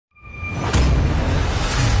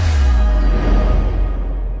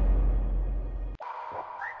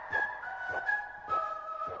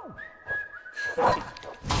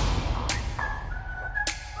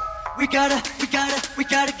gotta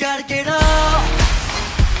get up.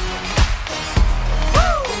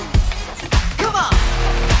 Woo! Come on.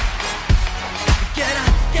 Get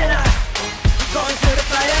up. We're going to the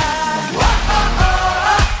fire. Whoa, oh,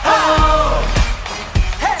 oh, oh, oh.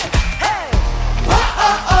 Hey, hey. Whoa,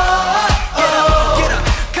 oh, oh, oh. Get up,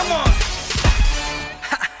 come on.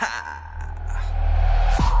 Ha ha.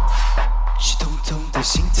 是痛痛的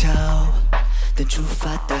心跳。等出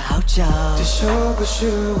发的号角，这首歌是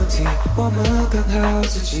问题，我们刚好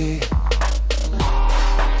自己。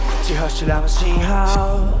最后是两个信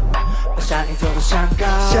号，把山一头都上高，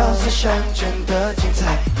相似山泉的精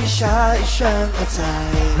彩，一下一生喝彩。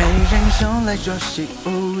没人生来说是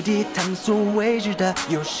无敌，探索未知的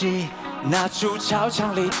游戏，拿出超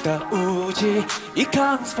强力的武器 ，It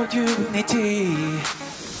comes for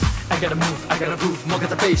unity。I gotta move, I gotta prove， 莫盖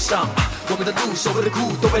在背上。我们的路，手里的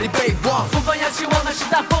苦都为你被忘。风放扬起，我们是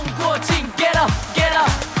大风过境。Get up, get up,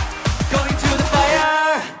 going to the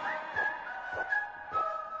fire.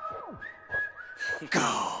 Go.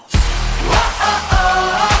 哇哦哦哦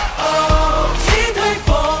哦，击退风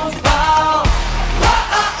暴。哇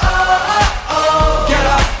哦哦哦哦 ，Get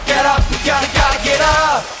up, get up, we gotta get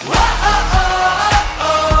up。哇哦哦哦哦，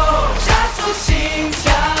加速心跳。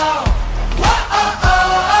哇哦哦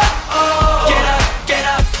哦 ，Get up, get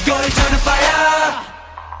up, going to the fire。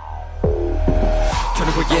穿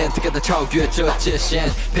越火焰，才敢超越这界限，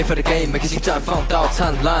配合的给每颗心绽放到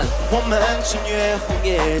灿烂。我们穿越红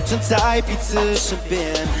叶，站在彼此身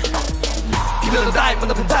边。疲惫的待，梦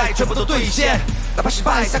的等待，全部都兑现。哪怕失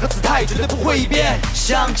败，下个姿态绝对不会变。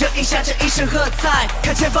向着迎下这一声喝彩，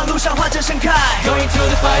看前方路上花正盛开。Going to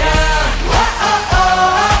the fire， 哇哦哦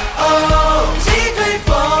哦哦，击退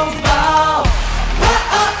风暴。哇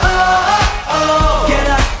哦哦哦 ，Get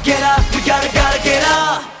up get up， we gotta get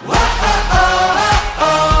up。哇哦哦哦，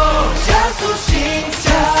加速心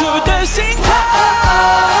跳，加速的心跳。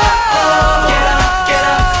Get up get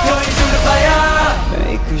up，going to the fire。每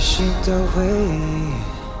颗心都会。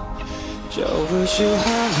就会是寒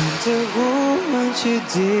冷的无人基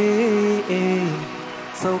地，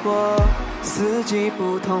走过四季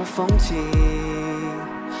不同风景，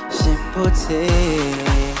心不停，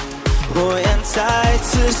火焰再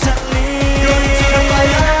次降临。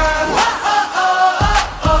哇哦哦哦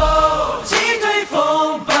哦，击退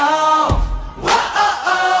风暴。哇哦哦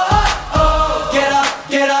哦哦 ，Get up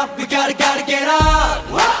get up，we gotta get up。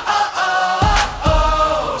哇哦哦哦哦，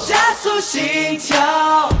加速心跳。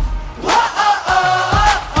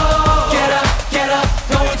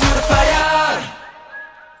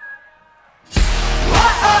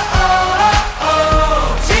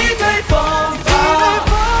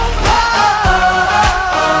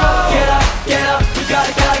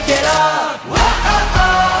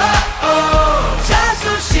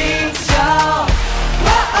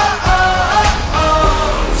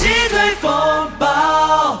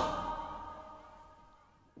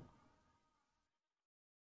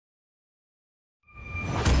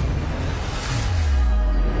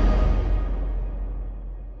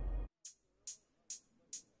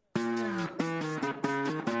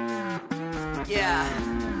Yeah,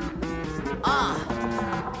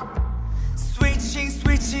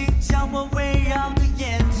 switching， 将我围绕的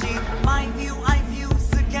眼睛 ，My view I view，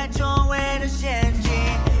 撕开周围的陷阱。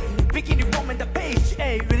Bikini 我们的 page，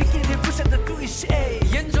 Bikini 不想的注意是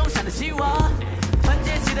眼中闪的希望，团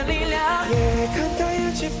结起的力量。看到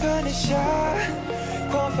眼前喷一下，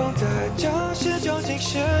狂风的将是究竟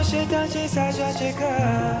是谁担心踩下这个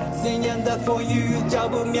怎样的风雨，脚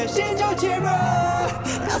不免先就切入。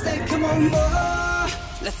I say come on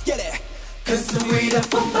more。Let's get it. Cause we the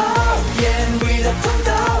风暴，眼we the 通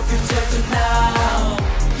道 ，future to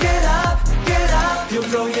now。Get up, get up， 用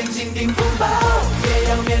肉眼紧盯风暴，也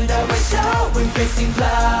要面带微笑 when facing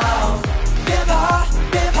cloud。别怕，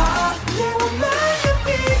别怕，因为我们有彼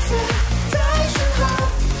此在身后，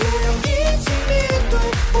也要一起面对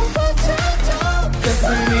无法战斗。Cause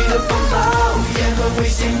we the 风暴，眼和危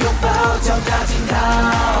险拥抱，脚踏惊涛。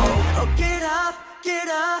Oh get up, get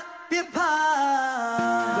up， 别怕。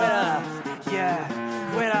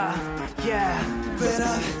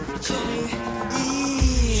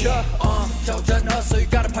挑战20岁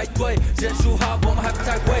尬的排队，人数好我们还不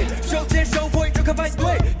太会，手牵手会就看排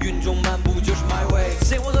队，云中漫步就是 my way。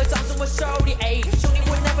谁我会藏在我手里？兄弟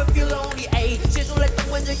会 never feel lonely。携手来动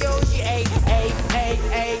玩这游戏。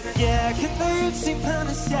Yeah， 看到雨倾盆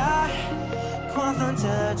的下，狂风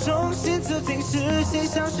的中心究竟是谁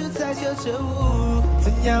消失在这车雾？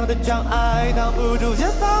怎样的障碍挡不住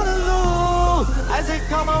前方的路 ？I say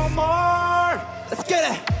come on more，Let's get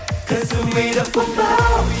it。Cause we the 风暴，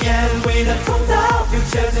眼we the 通道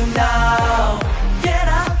 ，future to now。Get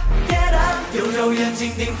up, get 用肉眼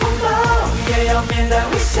倾听风暴，也要面带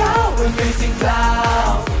微笑。We're facing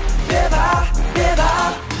cloud， 别怕，别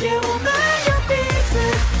怕，因为我们有彼此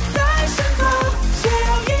在身后，谁要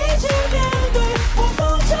一起面对狂风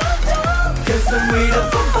长潮。跟随你的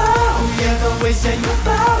风暴，也和危险拥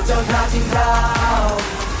抱，脚踏惊涛。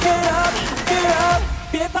Get up, get up，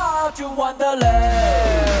 别怕，就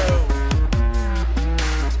Wonderland。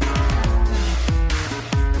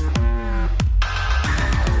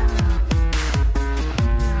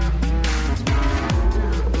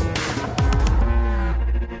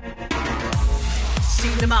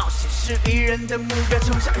新的冒险是一人的目标，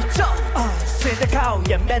冲向宇宙。谁在考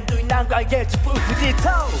验？面对难关也绝不低头。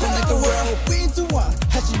Connect the world, INTO1，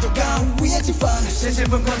还是就刚午夜气氛，深陷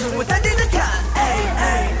疯狂中我淡定的看。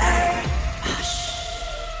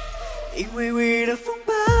因为we的风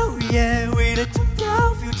暴，也we的通道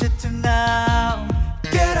 ，future to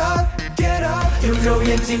now。Get up, get up， 用肉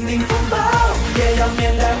眼睛盯风暴，也要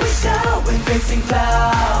面带微笑 ，when facing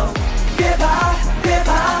cloud。别怕，别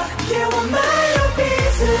怕，因为我们有彼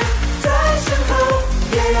此在身后，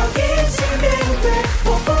也要一起面对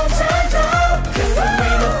狂风战斗。跟随你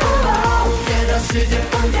的风暴，也让世界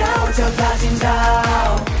疯掉，脚踏惊涛。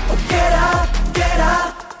Get up, get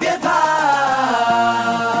up， 别怕。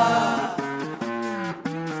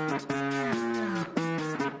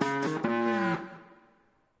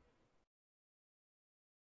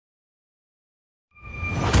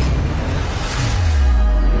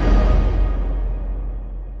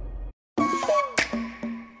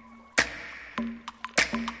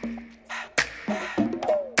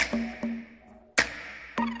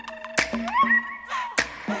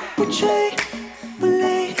不追不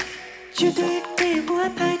累，绝对没人不爱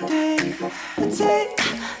排队，不醉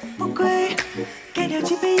不归，该聊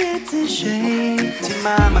几杯也自睡。听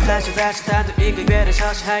妈妈和小在沙滩对1个月的潮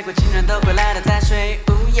汐海龟，竟然都回来了再睡。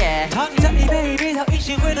当你在一杯一杯到一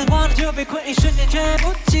心回灯光了，就被困一瞬间全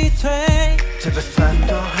部击退。这杯酸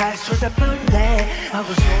都还说它不累，好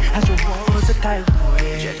过说还说我在开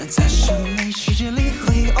会，决定在室内世界里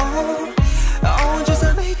会就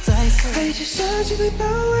算没在碎，被这设计被包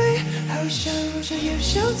围，好像如这也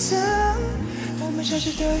收藏，我们消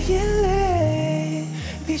失的眼泪，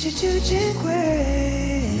比谁就珍贵。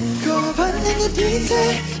跟我攀谈的敌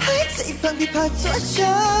对，还在旁边怕作响。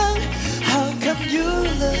How come you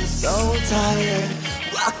look so tired?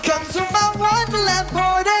 Welcome to my Wonderland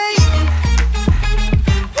party.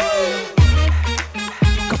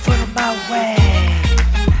 Go follow my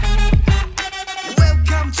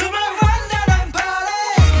way.Welcome to my Wonderland party.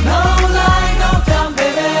 No lie, no time,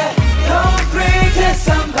 baby. Don't pretend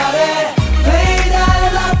somebody. Play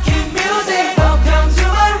that lucky music. Welcome to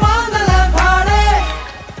my Wonderland party.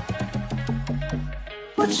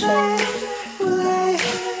 不追不累，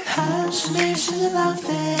还是没时间浪费。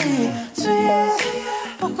醉也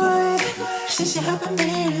不归，谁先害怕没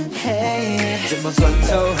人陪。这么酸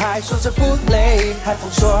头还说着不累，海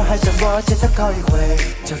风说还想我见他靠一回，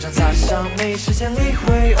球场擦伤没时间理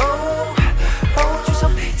会。就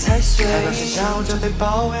像被踩碎，海浪笑着被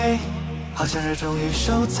包围，好像热衷于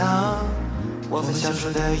收藏我们相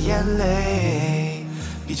处的眼泪，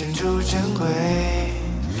比珍珠珍贵。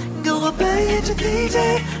跟我扮演着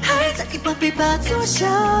DJ， 还在一旁琵琶作响。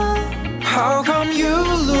How come you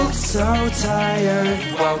look so tired?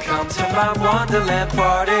 Welcome to my Wonderland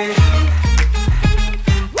party.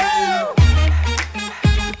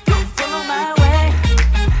 Go follow my way.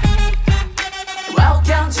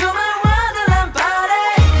 Welcome to my Wonderland party.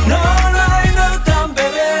 No lie, no time,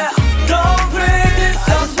 baby. Don't pretend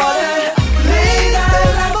somebody. Play that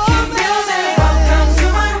lucky music. Welcome to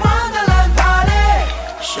my Wonderland party.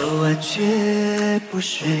 手腕却不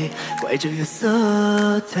睡，怪这月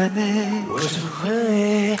色太美。我是不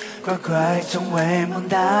会乖乖成为梦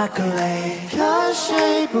大颗泪，看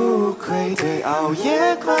谁不愧对熬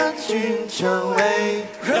夜冠军成为，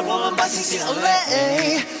让我们把星星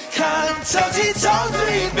olay， 看超级超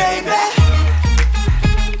最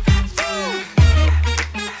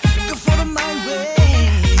baby。Go follow my way，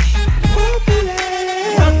 我不累。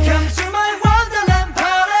Welcome to my Wonderland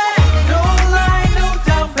party， no lie no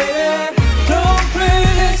doubt baby， don't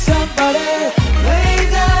pretend somebody。Play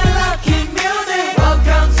that lucky music.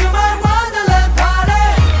 Welcome to my Wonderland party.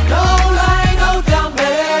 No lie, no doubt,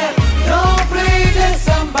 baby. Don't pretend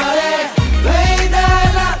somebody. Play that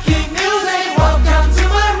lucky music. Welcome to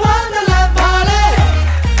my Wonderland party.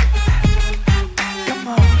 Come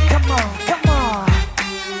on, come on, come on.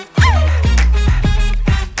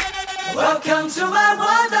 Welcome to my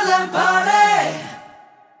Wonderland party.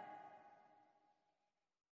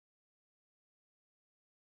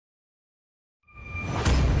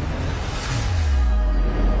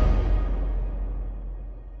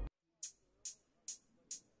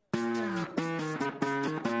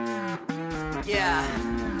 Yeah.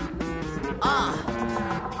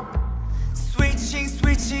 Switching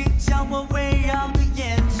switching， 将我围绕的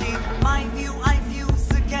眼睛 ，My view I view，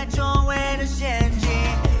 撕开周围的陷阱。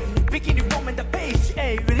别给你我们的背景，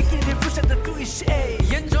远离一点不想的注意是，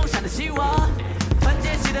眼中闪的希望，团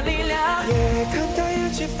结起的力量。看到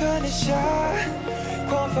眼前喷一下，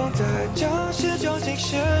狂风的正是中心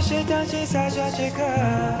是谁担心洒下这个？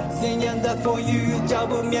怎样的风雨找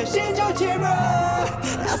不免心中怯弱。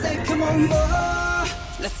I say come on more,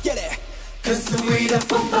 let's get it. Cause we 的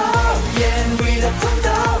风暴 ，Yeah we 的通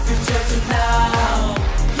道 ，Future to now.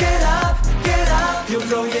 Get up, get up， 用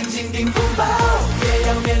肉眼紧盯风暴，也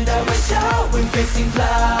要面带微笑 when facing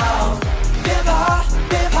cloud。别怕，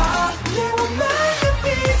别怕，因为我们有彼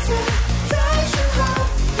此在身后，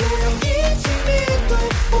也要一起面对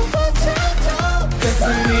无法战斗。Cause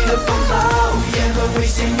we 的风暴，也和危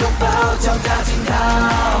险拥抱，脚踏惊涛。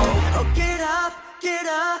Oh get up, get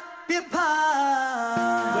up， 别怕。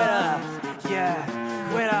Wait up, yeah,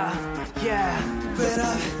 wait up, yeah, wait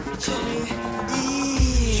up， 请你。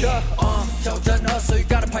挑战和谁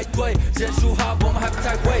干的排队，人数好，我们还不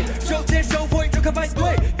太会。手牵手，会就看排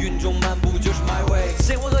队，云中漫步就是 my way。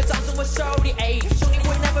谁我会掌中我手里，兄弟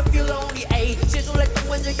会 never feel lonely，携手来动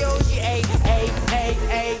玩这游戏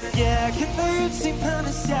，Yeah， 看到雨倾盆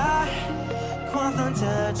的下，狂风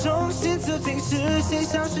的中心究竟是谁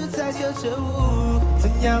消失在这车雾？怎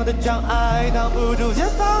样的障碍挡不住前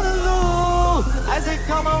方的路 ？I say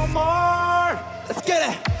come on more, let's get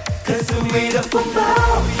it。Cause we 的风暴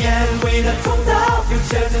 ，Yeah we 的通道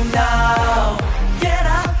 ，Future to now。Get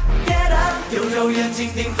up, get up， 用肉眼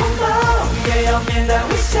紧盯风暴，也要面带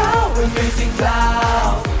微笑 when facing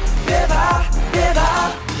cloud。别怕，别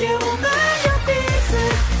怕，因为我们有彼此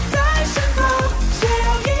在身后，谁要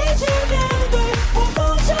一起面对狂风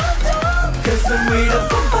冲动 ？Cause we 的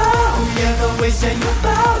风暴，也和危险拥抱，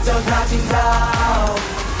脚踏惊涛。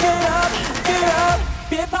Get up, get up，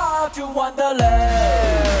 别怕，就Wonderland。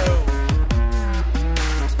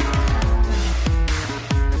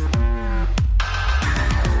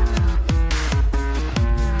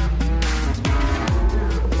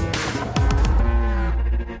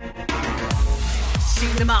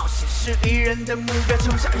新的冒险是一人的目标，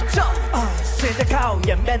冲向宇宙。谁在考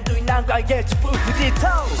验？面对难关也绝不低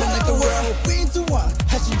头。在那个 world INTO1，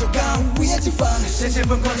 还是都刚 we 一起放，深深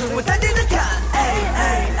疯狂中我淡定的看。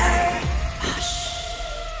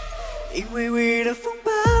因为 we 的风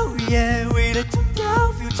暴 ，Yeah we 的通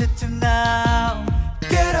道 ，Future to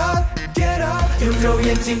now。Get up, get up， 用肉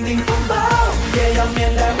眼紧盯风暴，也要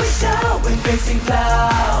面带微笑 when facing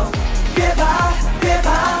cloud。别怕，别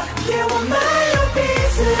怕，因为我们。